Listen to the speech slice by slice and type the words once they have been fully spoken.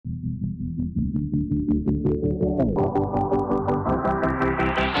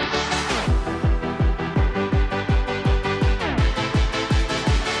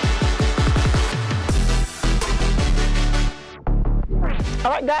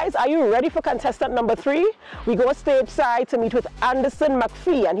Alright guys, are you ready for contestant number 3? We go stage side to meet with Anderson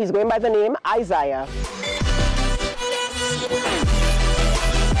Mcphee, and he's going by the name Isaiah.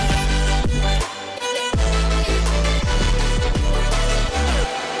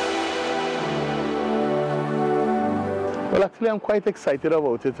 Well, actually, I'm quite excited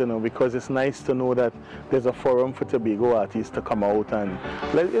about it, because it's nice to know that there's a forum for Tobago artists to come out and,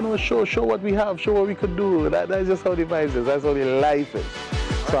 show what we have, show what we could do. That's just how the vibes is. That's how the life is.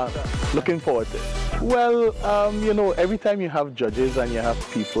 So I'm looking forward to it. Well, every time you have judges and you have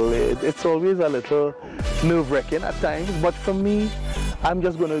people, it's always a little nerve-wracking at times. But for me, I'm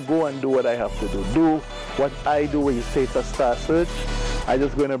just going to go and do what I have to do. Do what I do when you say it's a star search. I'm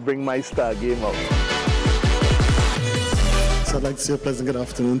just going to bring my star game out. So I'd like to say a pleasant good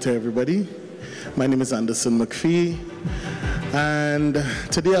afternoon to everybody. My name is Anderson Mcphee, and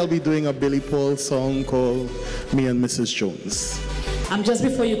today I'll be doing a Billy Paul song called Me and Mrs. Jones. Just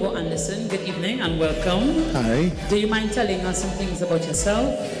before you go, Anderson, good evening and welcome. Hi. Do you mind telling us some things about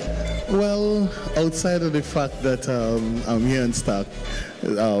yourself? Well, outside of the fact that I'm here in Star,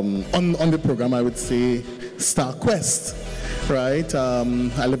 on the program, I would say Star Quest, right?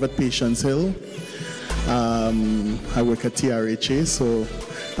 I live at Patience Hill. I work at TRHA, so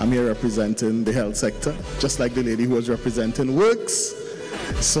I'm here representing the health sector, just like the lady who was representing Works.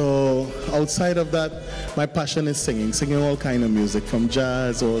 So outside of that, my passion is singing all kind of music, from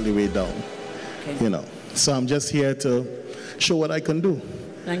jazz all the way down, okay. So I'm just here to show what I can do.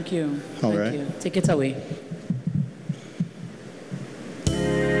 Thank you. All right. Thank you. Take it away.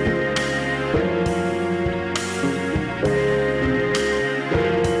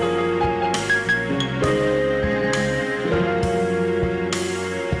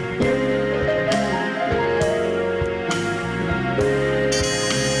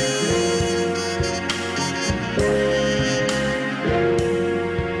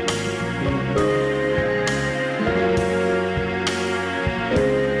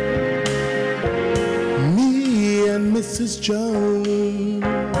 Mrs. Jones,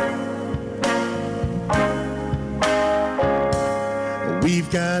 we've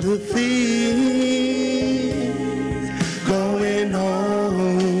got a thing going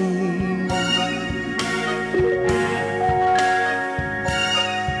on.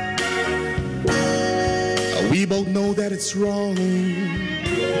 We both know that it's wrong,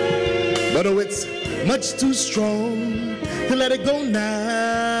 but it's much too strong to let it go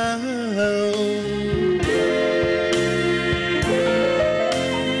now.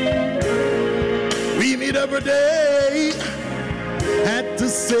 We meet every day at the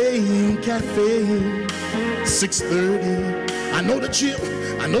same cafe, 6:30. I know that you'll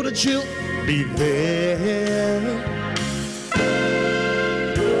be there,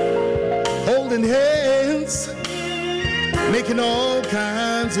 holding hands, making all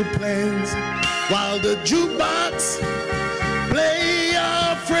kinds of plans, while the jukebox play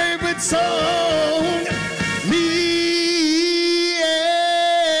our favorite song. Me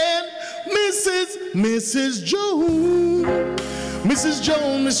and Mrs. Jones, Mrs.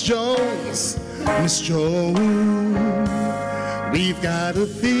 Jones, Miss Jones, Miss Jones, we've got a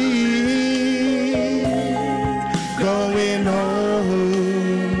thing going on.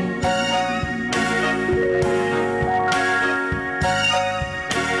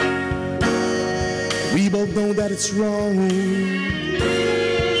 We both know that it's wrong,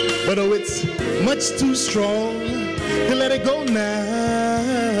 but oh, it's much too strong to let it go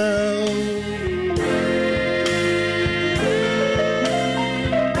now.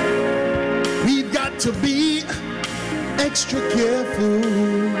 We've got to be extra careful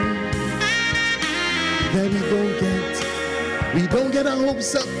that we don't get our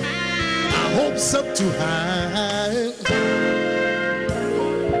hopes up too high.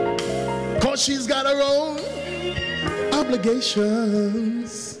 'Cause she's got her own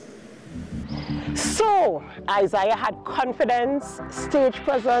obligations. So, Isaiah had confidence, stage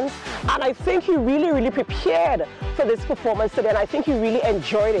presence, and I think he really prepared for this performance today, and I think he really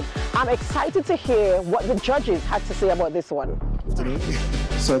enjoyed it. I'm excited to hear what the judges had to say about this one.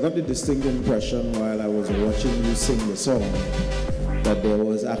 So I got the distinct impression while I was watching you sing the song that there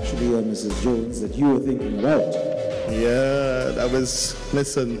was actually a Mrs. Jones that you were thinking about. Yeah,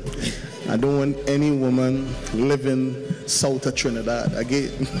 listen, I don't want any woman living south of Trinidad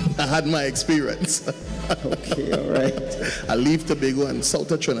again. I had my experience. Okay, all right. I leave Tobago and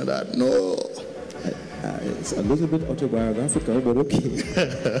south of Trinidad. No. It's a little bit autobiographical, but okay.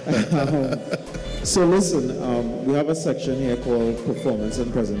 So listen, we have a section here called performance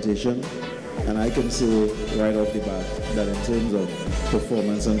and presentation, and I can say right off the bat that in terms of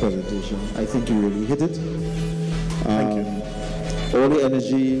performance and presentation, I think you really hit it. Thank you. All the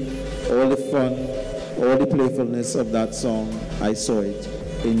energy, all the fun, all the playfulness of that song, I saw it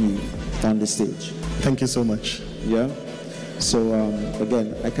in you on the stage. Thank you so much. Yeah? So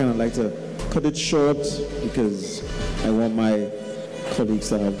again, I kind of like to cut it short because I want my colleagues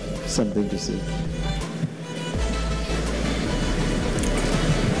to have something to say.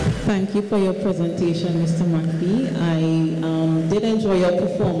 Thank you for your presentation, Mr. Mcphee. I did enjoy your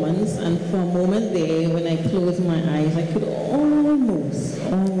performance, and for a moment there, when I closed my eyes, I could almost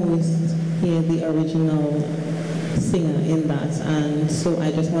hear the original singer in that. And so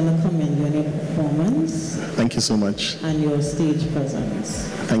I just want to commend you on your performance. Thank you so much. And your stage presence.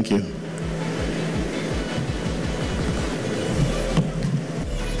 Thank you.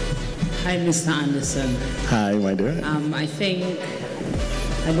 Hi, Mr. Anderson. Hi, my dear.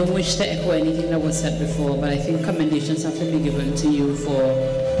 I don't wish to echo anything that was said before, but I think commendations have to be given to you for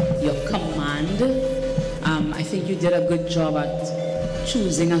your command. I think you did a good job at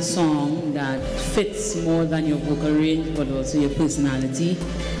choosing a song that fits more than your vocal range, but also your personality.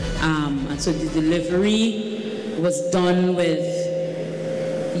 And so the delivery was done with,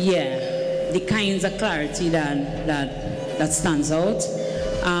 the kinds of clarity that stands out.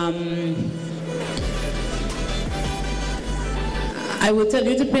 I would tell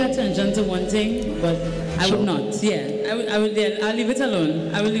you to pay attention to one thing, but I would not. I'll leave it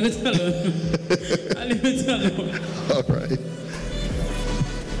alone. I will leave it alone. I'll leave it alone. All right.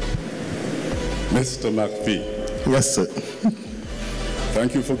 Mr. Mcphee. Yes, sir.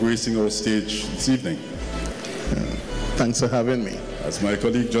 Thank you for gracing our stage this evening. Thanks for having me. As my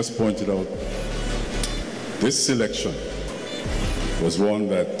colleague just pointed out, this selection was one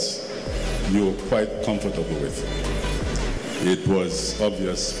that you were quite comfortable with. It was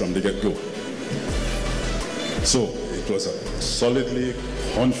obvious from the get-go. So it was a solidly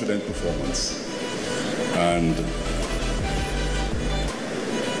confident performance. And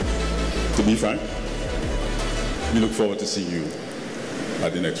to be frank, we look forward to seeing you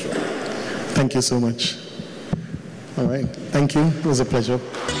at the next round. Thank you so much. All right. Thank you. It was a pleasure.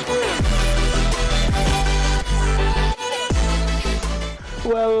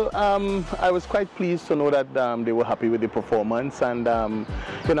 Well, I was quite pleased to know that they were happy with the performance, and I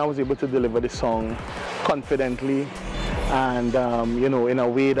was able to deliver the song confidently and in a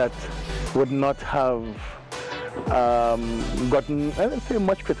way that would not have gotten, I don't say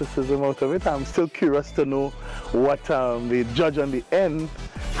much criticism out of it. I'm still curious to know what the judge on the end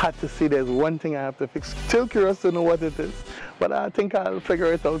had to say. There's one thing I have to fix. Still curious to know what it is, but I think I'll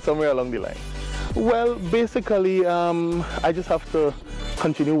figure it out somewhere along the line. Well, basically, I just have to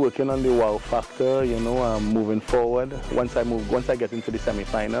continue working on the wow factor, moving forward. Once I get into the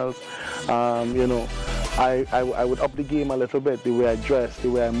semi-finals, I would up the game a little bit, the way I dress, the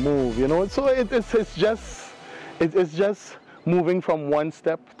way I move, So it's just moving from one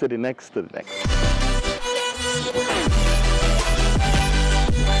step to the next to the next.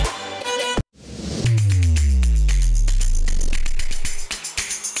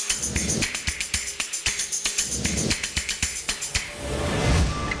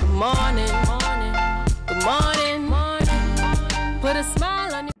 Put a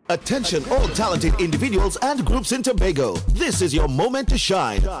smile on your... Attention all talented individuals and groups in Tobago. This is your moment to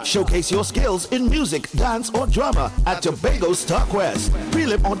shine. Showcase your skills in music, dance or drama at Tobago Star Quest.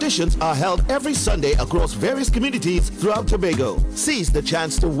 Prelim auditions are held every Sunday across various communities throughout Tobago. Seize the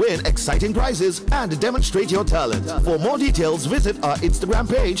chance to win exciting prizes and demonstrate your talent. For more details, visit our Instagram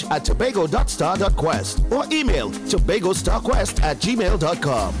page at tobago.star.quest or email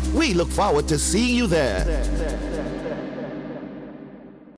tobagostarquest@gmail.com. We look forward to seeing you there.